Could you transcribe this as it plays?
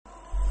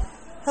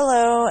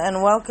Hello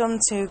and welcome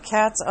to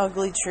Cat's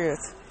Ugly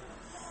Truth.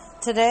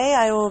 Today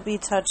I will be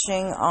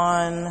touching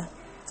on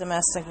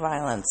domestic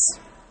violence.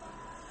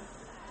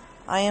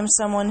 I am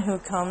someone who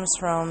comes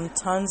from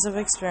tons of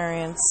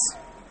experience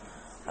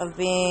of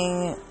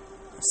being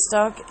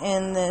stuck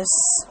in this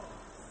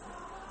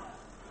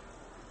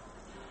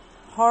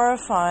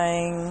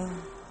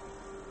horrifying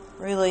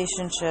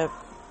relationship,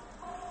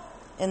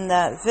 in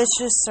that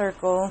vicious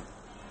circle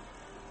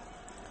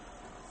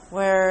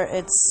where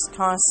it's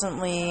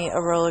constantly a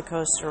roller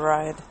coaster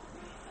ride.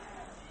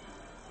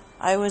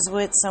 I was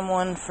with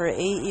someone for 8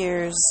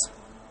 years.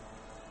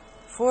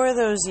 4 of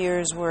those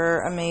years were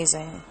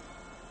amazing.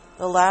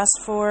 The last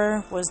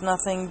 4 was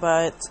nothing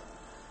but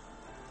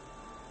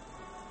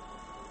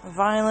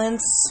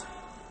violence,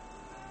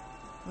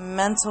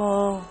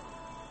 mental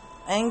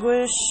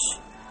anguish.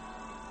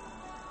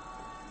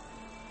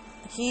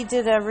 He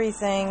did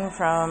everything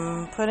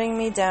from putting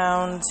me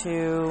down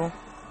to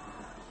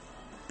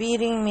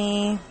beating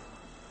me,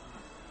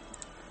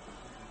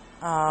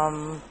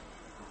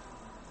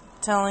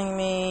 telling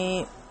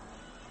me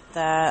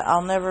that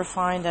I'll never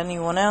find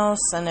anyone else,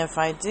 and if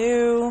I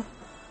do,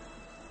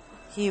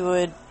 he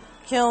would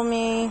kill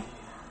me.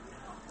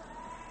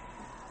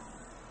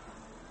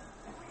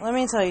 Let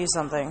me tell you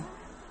something.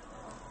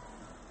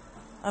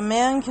 A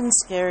man can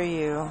scare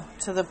you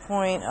to the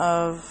point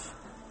of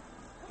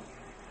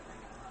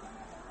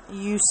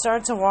you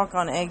start to walk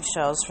on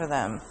eggshells for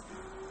them.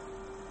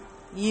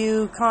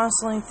 You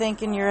constantly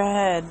think in your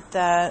head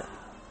that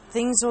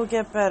things will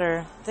get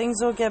better,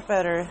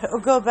 he'll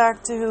go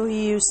back to who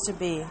he used to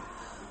be.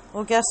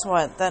 Well, guess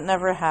what? That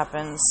never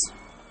happens.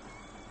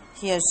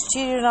 He has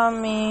cheated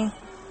on me,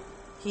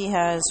 he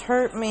has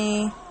hurt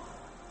me,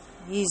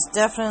 he's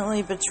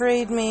definitely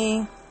betrayed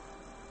me,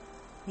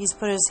 he's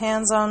put his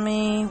hands on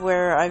me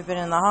where I've been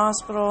in the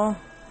hospital.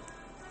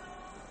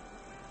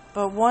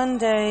 But one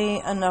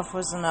day, enough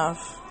was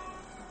enough.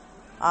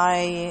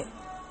 I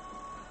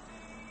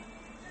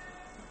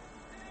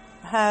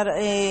had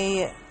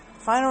a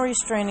final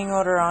restraining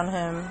order on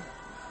him.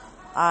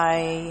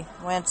 I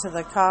went to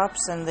the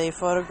cops and they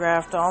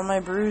photographed all my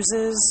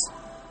bruises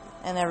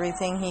and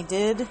everything he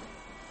did.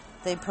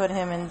 They put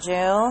him in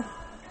jail.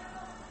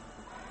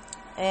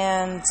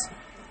 And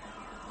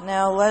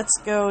now let's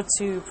go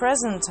to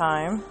present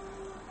time.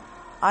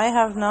 I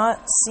have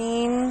not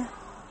seen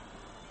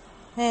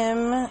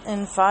him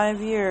in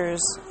 5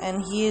 years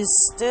and he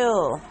is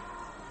still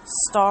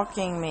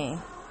stalking me.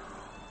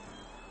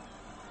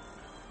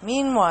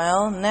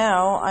 Meanwhile,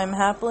 now I'm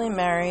happily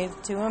married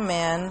to a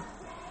man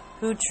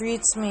who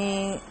treats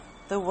me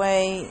the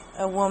way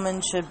a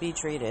woman should be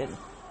treated.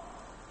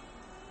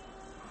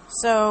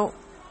 So,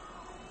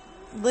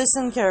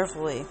 listen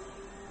carefully.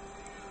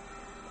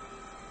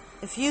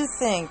 If you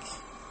think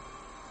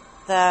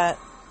that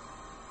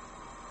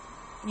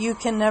you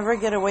can never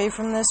get away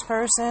from this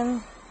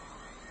person,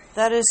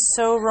 that is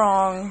so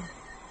wrong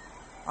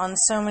on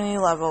so many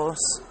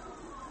levels.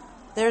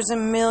 There's a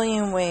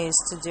million ways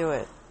to do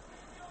it.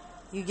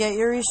 You get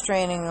your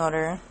restraining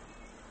order.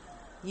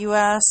 You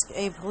ask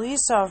a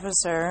police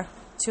officer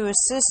to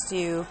assist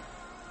you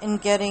in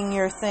getting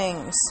your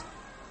things.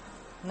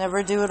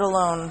 Never do it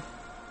alone.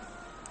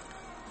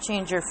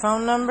 Change your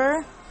phone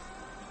number.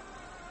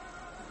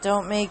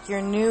 Don't make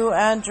your new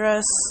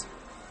address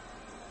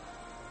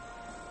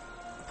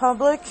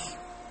public.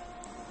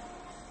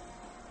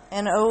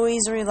 And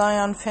always rely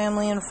on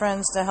family and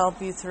friends to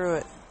help you through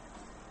it.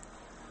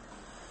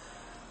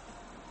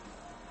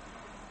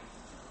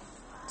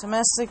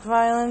 Domestic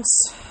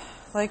violence,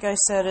 like I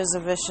said, is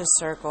a vicious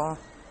circle.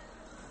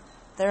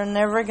 They're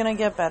never going to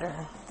get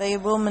better. They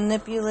will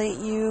manipulate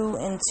you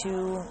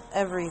into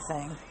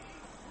everything.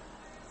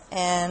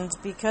 And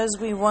because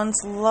we once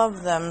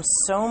loved them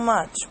so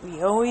much,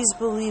 we always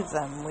believe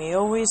them. We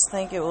always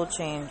think it will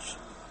change.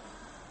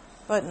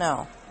 But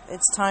no,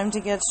 it's time to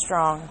get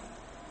strong.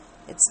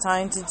 It's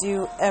time to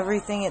do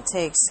everything it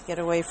takes to get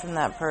away from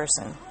that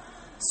person.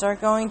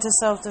 Start going to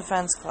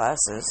self-defense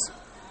classes.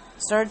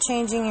 Start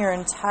changing your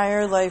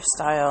entire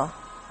lifestyle.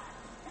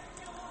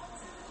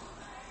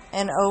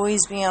 And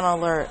always be on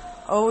alert.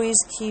 Always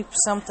keep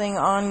something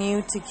on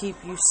you to keep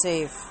you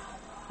safe.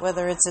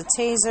 Whether it's a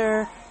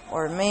taser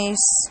or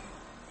mace,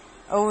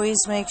 always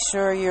make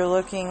sure you're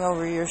looking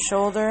over your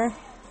shoulder,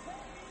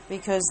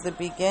 because the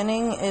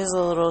beginning is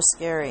a little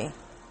scary.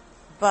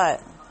 But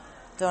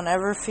don't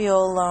ever feel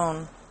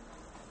alone,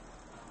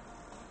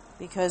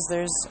 because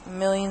there's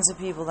millions of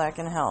people that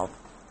can help.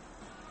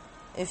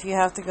 If you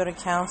have to go to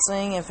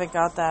counseling, if it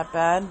got that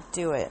bad,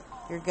 do it.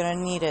 You're going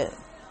to need it.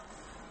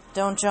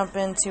 Don't jump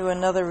into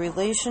another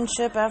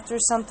relationship after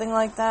something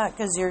like that,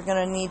 because you're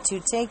going to need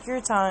to take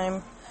your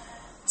time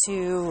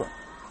to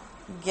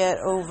get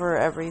over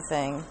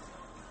everything.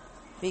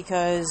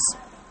 Because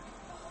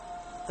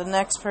the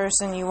next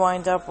person you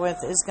wind up with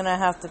is going to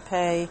have to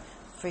pay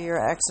for your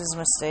ex's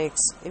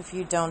mistakes if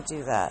you don't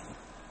do that.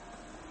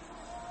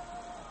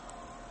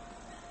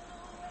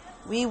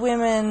 We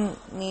women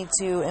need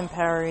to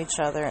empower each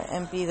other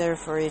and be there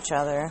for each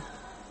other.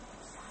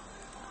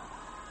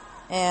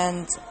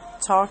 And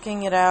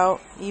talking it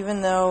out,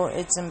 even though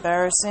it's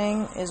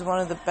embarrassing, is one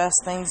of the best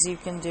things you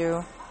can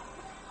do.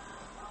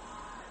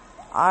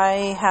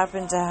 I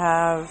happen to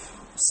have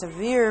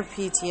severe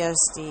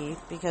PTSD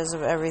because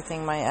of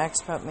everything my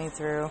ex put me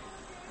through.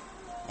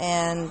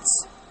 And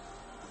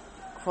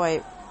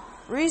quite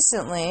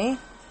recently,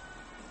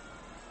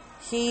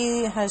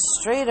 he has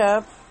straight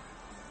up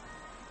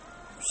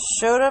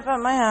showed up at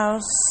my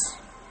house,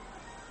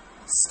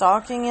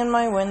 stalking in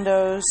my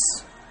windows,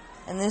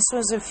 and this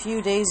was a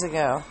few days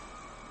ago.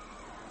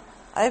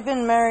 I've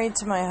been married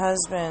to my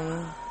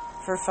husband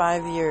for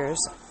 5 years,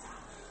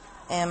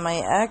 and my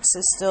ex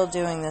is still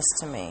doing this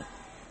to me.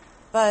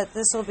 But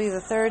this will be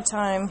the third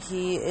time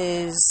he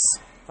is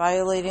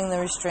violating the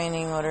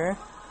restraining order.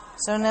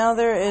 So now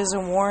there is a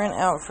warrant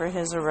out for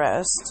his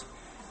arrest,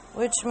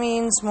 which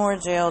means more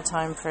jail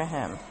time for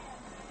him.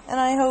 And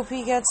I hope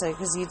he gets it,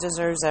 because he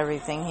deserves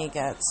everything he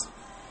gets.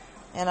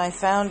 And I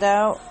found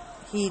out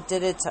he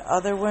did it to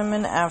other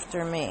women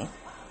after me.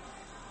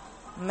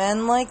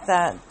 Men like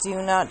that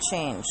do not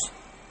change.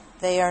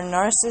 They are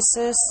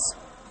narcissists,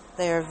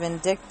 they are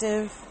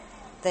vindictive,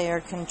 they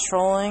are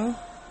controlling,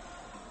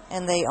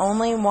 and they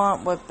only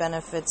want what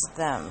benefits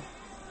them.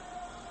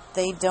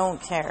 They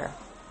don't care.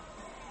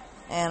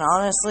 And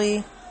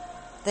honestly,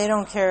 they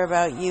don't care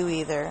about you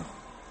either.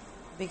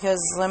 Because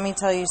let me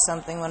tell you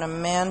something, when a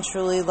man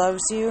truly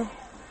loves you,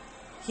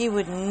 he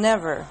would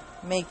never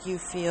make you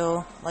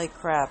feel like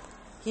crap.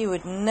 He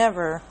would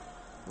never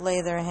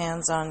lay their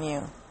hands on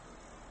you.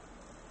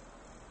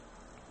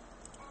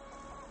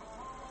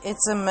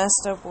 It's a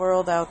messed up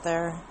world out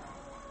there.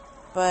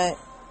 But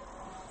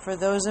for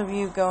those of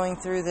you going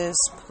through this,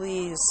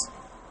 please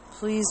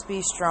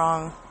be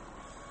strong.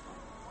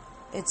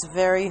 It's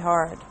very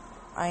hard.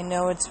 I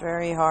know it's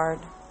very hard.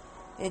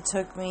 It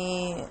took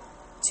me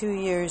 2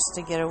 years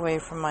to get away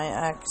from my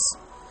ex.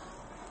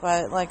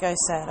 But like I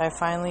said, I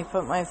finally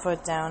put my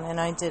foot down and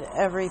I did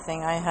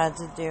everything I had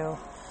to do.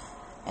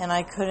 And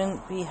I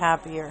couldn't be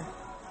happier.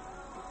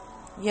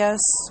 Yes,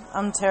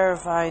 I'm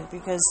terrified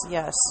because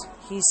yes,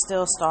 he's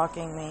still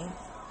stalking me.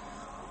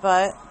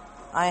 But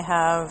I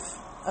have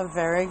a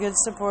very good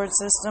support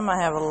system.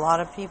 I have a lot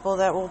of people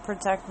that will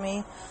protect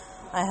me.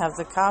 I have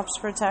the cops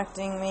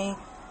protecting me.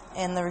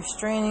 And the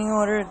restraining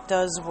order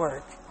does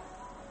work.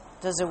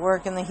 Does it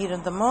work in the heat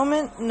of the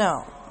moment?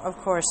 No, of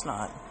course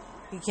not.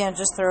 You can't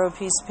just throw a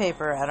piece of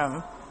paper at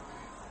him.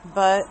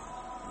 But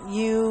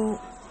you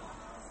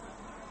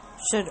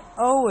should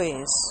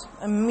always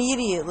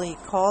immediately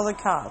call the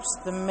cops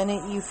the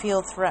minute you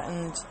feel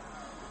threatened.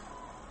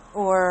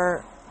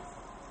 Or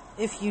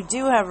if you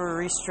do have a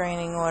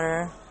restraining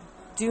order,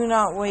 do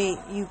not wait.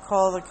 You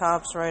call the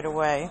cops right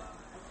away.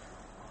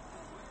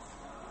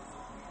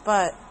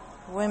 But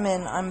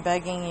women, I'm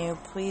begging you,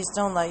 please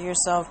don't let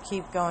yourself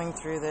keep going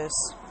through this.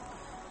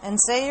 And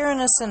say you're in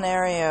a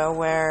scenario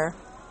where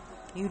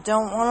you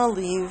don't want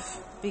to leave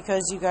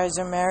because you guys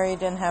are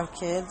married and have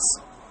kids.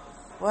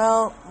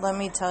 Well, let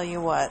me tell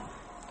you what.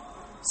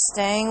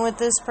 Staying with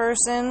this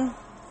person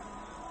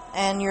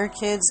and your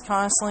kids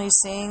constantly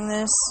seeing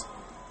this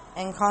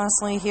and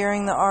constantly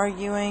hearing the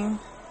arguing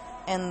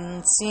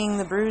and seeing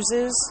the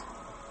bruises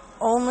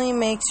only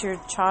makes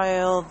your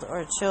child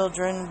or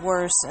children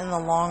worse in the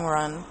long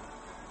run.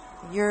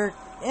 You're,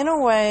 in a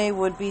way,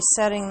 would be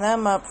setting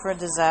them up for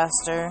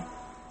disaster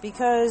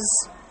because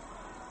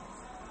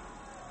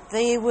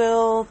they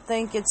will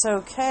think it's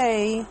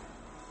okay,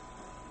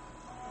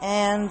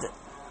 and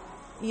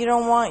you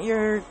don't want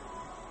your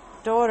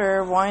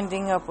daughter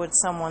winding up with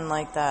someone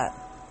like that.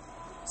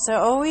 So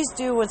always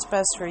do what's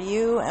best for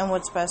you and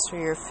what's best for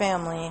your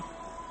family.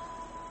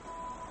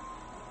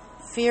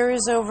 Fear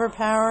is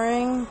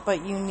overpowering,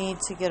 but you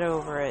need to get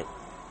over it.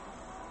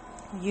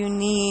 You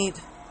need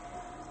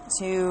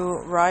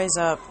to rise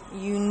up.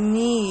 You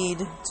need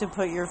to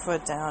put your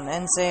foot down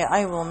and say,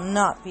 I will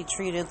not be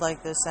treated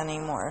like this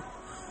anymore.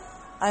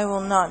 I will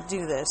not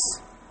do this.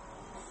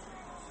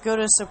 Go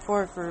to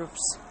support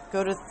groups.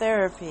 Go to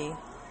therapy.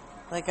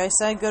 Like I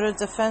said, go to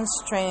defense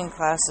training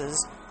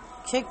classes.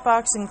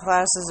 Kickboxing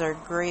classes are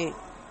great.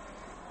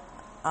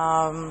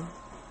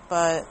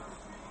 But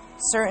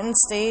certain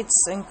states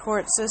and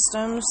court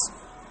systems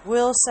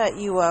will set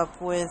you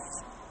up with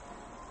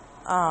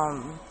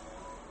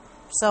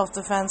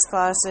self-defense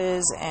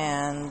classes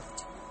and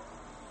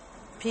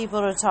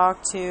people to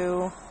talk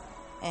to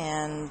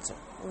and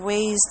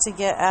ways to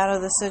get out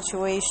of the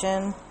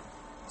situation.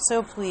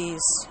 So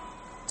please,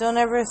 don't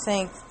ever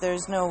think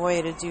there's no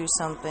way to do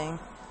something.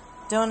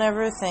 Don't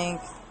ever think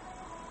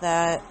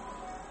that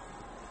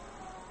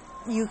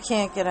you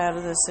can't get out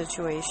of this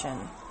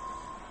situation,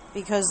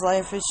 because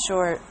life is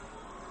short.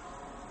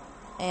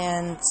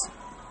 And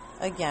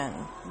again,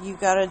 you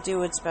gotta do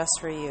what's best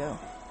for you.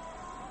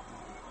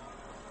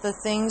 The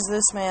things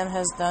this man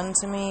has done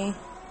to me,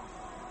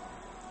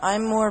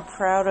 I'm more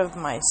proud of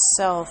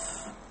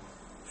myself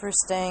for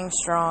staying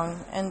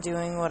strong and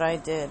doing what I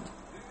did.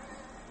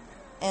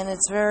 And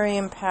it's very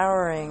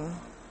empowering.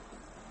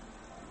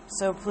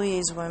 So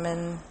please,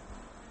 women,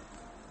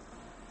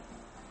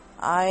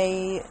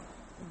 I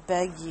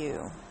beg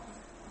you,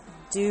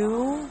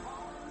 do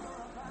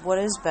what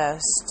is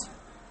best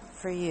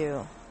for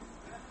you.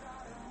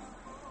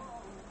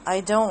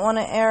 I don't want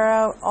to air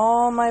out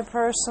all my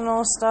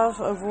personal stuff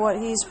of what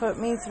he's put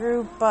me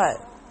through, but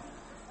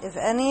if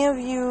any of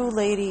you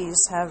ladies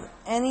have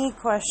any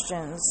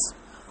questions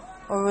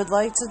or would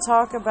like to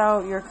talk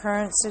about your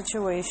current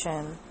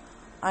situation,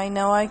 I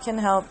know I can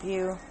help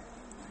you.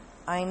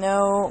 I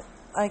know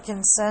I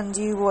can send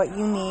you what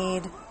you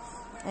need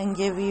and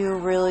give you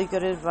really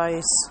good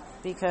advice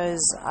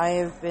because I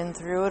have been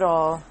through it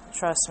all,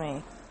 trust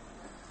me.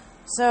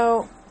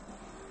 So,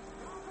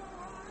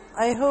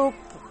 I hope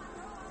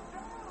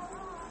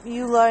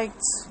you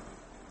liked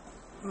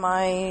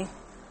my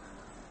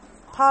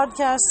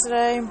podcast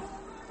today.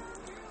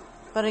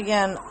 But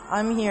again,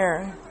 I'm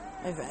here.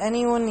 If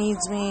anyone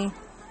needs me,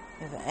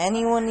 if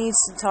anyone needs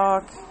to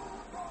talk,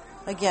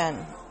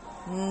 again,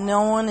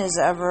 no one is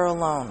ever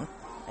alone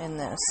in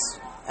this.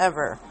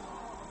 Ever.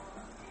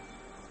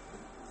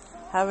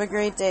 Have a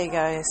great day,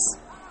 guys.